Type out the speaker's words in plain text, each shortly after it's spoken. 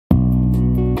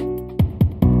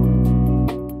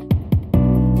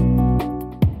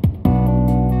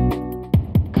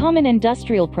Common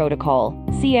Industrial Protocol,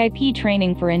 CIP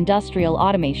training for industrial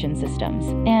automation systems,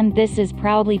 and this is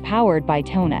proudly powered by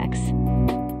Tonex.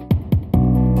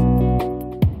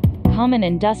 Common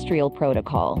Industrial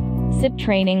Protocol, CIP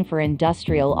training for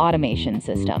industrial automation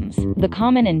systems. The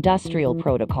Common Industrial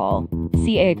Protocol,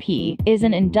 CIP, is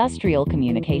an industrial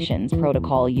communications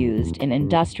protocol used in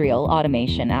industrial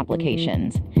automation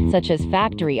applications, such as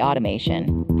factory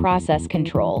automation, process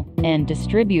control, and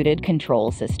distributed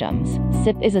control systems.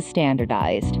 CIP is a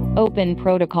standardized, open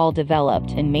protocol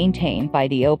developed and maintained by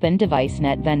the Open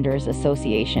DeviceNet Vendors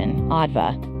Association,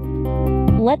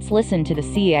 ODVA. Let's listen to the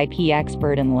CIP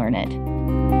expert and learn it.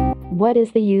 What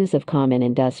is the use of Common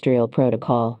Industrial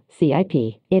Protocol,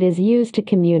 CIP? It is used to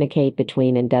communicate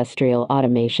between industrial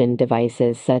automation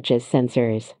devices such as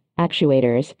sensors,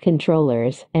 actuators,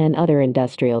 controllers, and other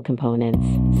industrial components.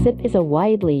 CIP is a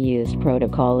widely used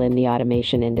protocol in the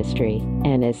automation industry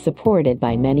and is supported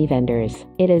by many vendors.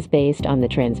 It is based on the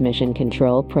Transmission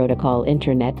Control Protocol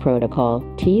Internet Protocol,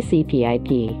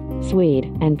 TCP/IP, suite,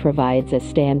 and provides a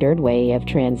standard way of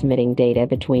transmitting data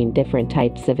between different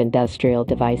types of industrial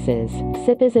devices.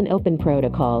 CIP is an open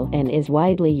protocol and is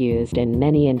widely used in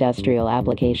many industrial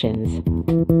applications.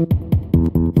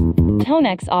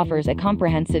 Tonex offers a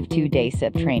comprehensive 2-day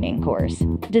CIP training course,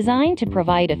 designed to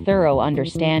provide a thorough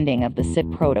understanding of the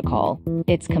CIP protocol,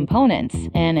 its components,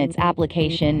 and its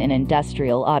application in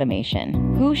industrial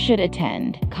automation. Who should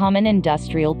attend? Common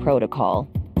Industrial Protocol.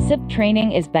 CIP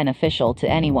training is beneficial to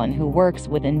anyone who works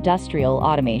with industrial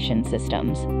automation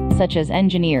systems, such as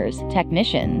engineers,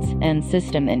 technicians, and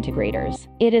system integrators.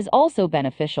 It is also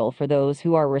beneficial for those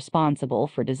who are responsible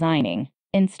for designing,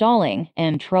 installing,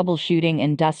 and troubleshooting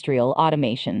industrial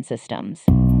automation systems.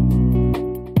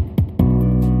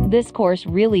 This course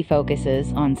really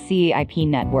focuses on CIP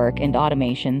network and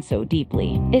automation so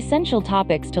deeply. Essential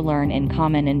topics to learn in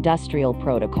Common Industrial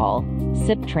Protocol,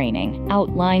 CIP training,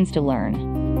 outlines to learn.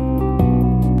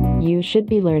 You should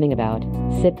be learning about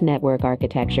CIP network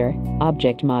architecture,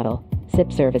 object model,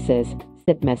 CIP services,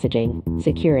 CIP messaging,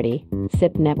 security,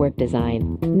 CIP network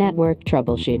design, network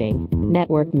troubleshooting,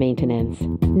 network maintenance,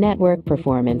 network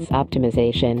performance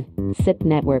optimization, CIP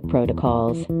network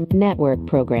protocols, network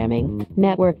programming,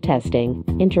 network testing,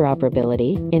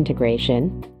 interoperability,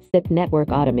 integration, CIP network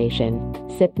automation,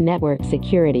 CIP network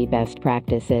security best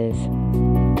practices.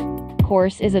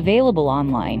 Course is available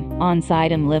online,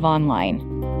 on-site, and live online.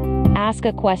 Ask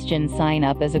a question, sign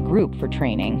up as a group for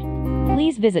training.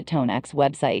 Please visit Tonex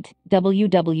website,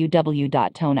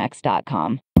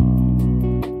 www.tonex.com.